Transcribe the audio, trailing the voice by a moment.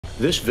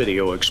This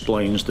video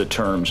explains the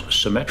terms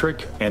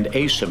symmetric and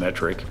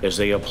asymmetric as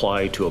they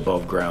apply to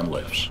above-ground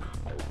lifts.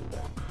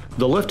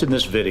 The lift in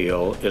this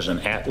video is an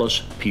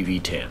Atlas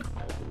PV10.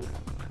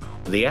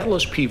 The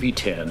Atlas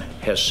PV10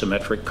 has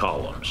symmetric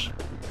columns.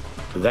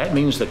 That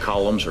means the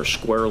columns are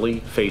squarely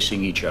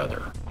facing each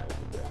other.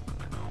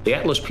 The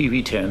Atlas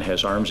PV10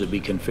 has arms that be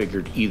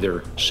configured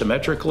either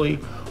symmetrically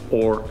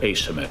or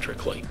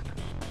asymmetrically.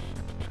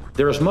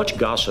 There is much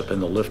gossip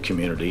in the lift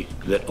community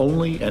that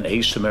only an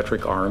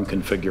asymmetric arm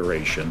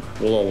configuration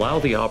will allow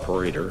the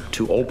operator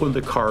to open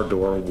the car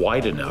door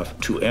wide enough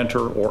to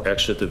enter or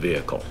exit the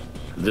vehicle.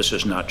 This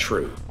is not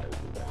true.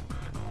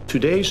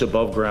 Today's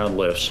above-ground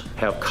lifts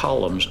have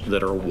columns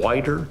that are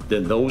wider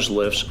than those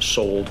lifts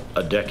sold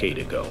a decade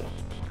ago.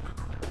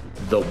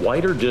 The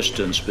wider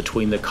distance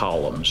between the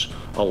columns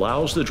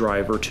allows the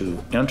driver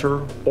to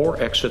enter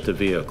or exit the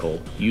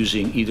vehicle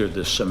using either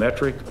the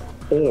symmetric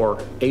or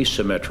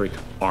asymmetric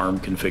arm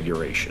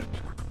configuration.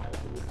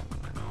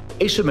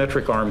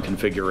 Asymmetric arm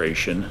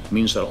configuration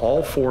means that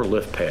all four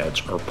lift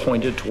pads are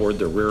pointed toward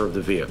the rear of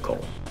the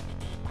vehicle.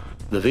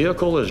 The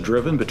vehicle is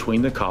driven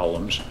between the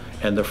columns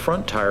and the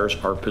front tires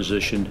are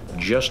positioned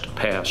just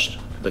past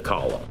the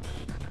column.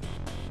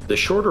 The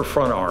shorter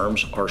front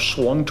arms are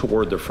swung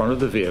toward the front of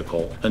the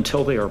vehicle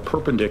until they are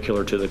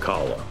perpendicular to the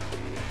column.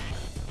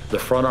 The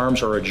front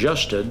arms are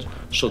adjusted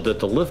so that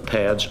the lift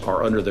pads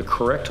are under the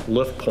correct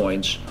lift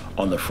points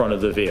on the front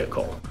of the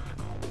vehicle.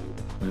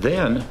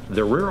 Then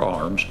the rear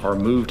arms are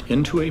moved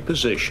into a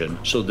position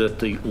so that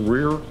the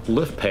rear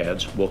lift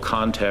pads will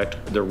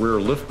contact the rear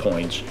lift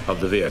points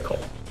of the vehicle.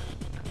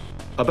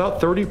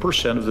 About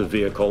 30% of the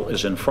vehicle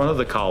is in front of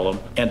the column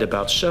and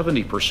about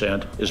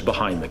 70% is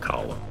behind the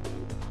column.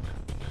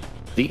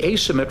 The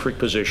asymmetric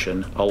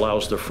position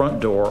allows the front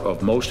door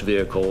of most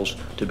vehicles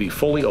to be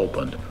fully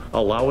opened,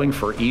 allowing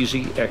for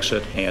easy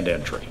exit and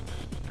entry.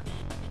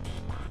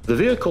 The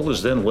vehicle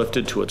is then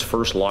lifted to its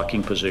first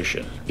locking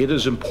position. It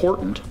is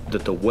important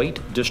that the weight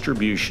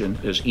distribution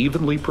is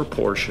evenly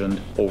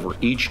proportioned over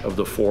each of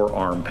the four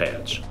arm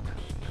pads.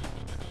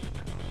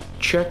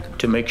 Check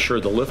to make sure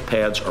the lift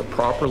pads are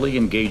properly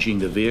engaging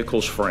the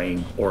vehicle's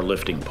frame or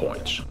lifting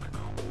points.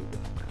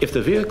 If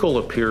the vehicle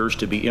appears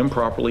to be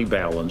improperly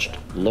balanced,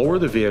 lower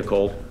the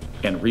vehicle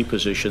and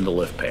reposition the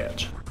lift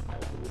pads.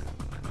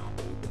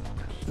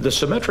 The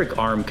symmetric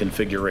arm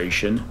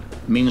configuration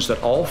means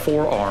that all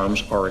four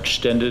arms are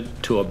extended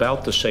to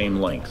about the same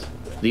length.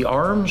 The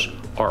arms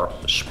are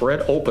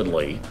spread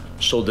openly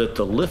so that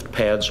the lift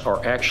pads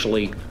are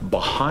actually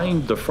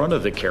behind the front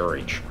of the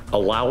carriage,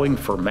 allowing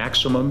for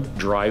maximum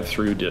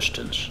drive-through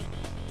distance.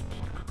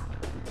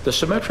 The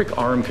symmetric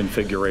arm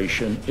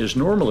configuration is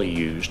normally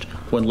used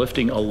when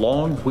lifting a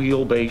long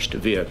wheel-based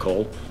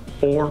vehicle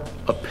or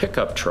a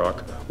pickup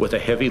truck with a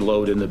heavy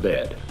load in the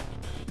bed.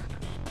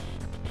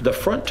 The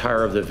front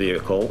tire of the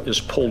vehicle is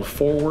pulled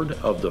forward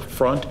of the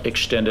front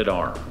extended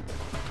arm.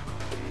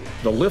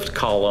 The lift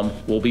column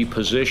will be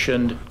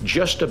positioned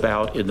just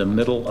about in the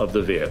middle of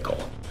the vehicle.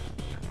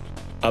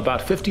 About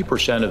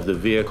 50% of the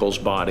vehicle's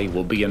body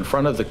will be in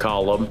front of the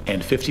column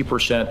and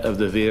 50% of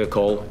the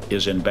vehicle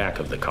is in back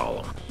of the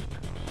column.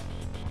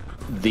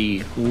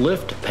 The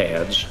lift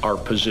pads are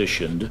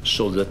positioned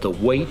so that the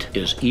weight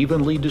is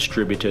evenly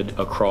distributed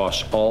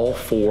across all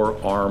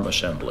four arm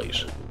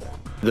assemblies.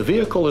 The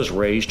vehicle is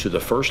raised to the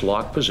first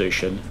lock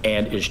position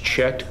and is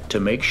checked to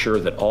make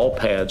sure that all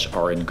pads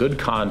are in good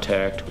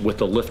contact with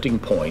the lifting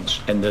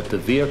points and that the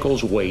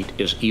vehicle's weight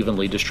is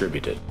evenly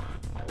distributed.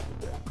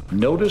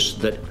 Notice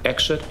that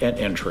exit and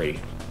entry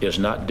is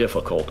not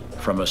difficult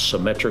from a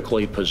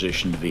symmetrically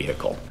positioned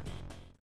vehicle.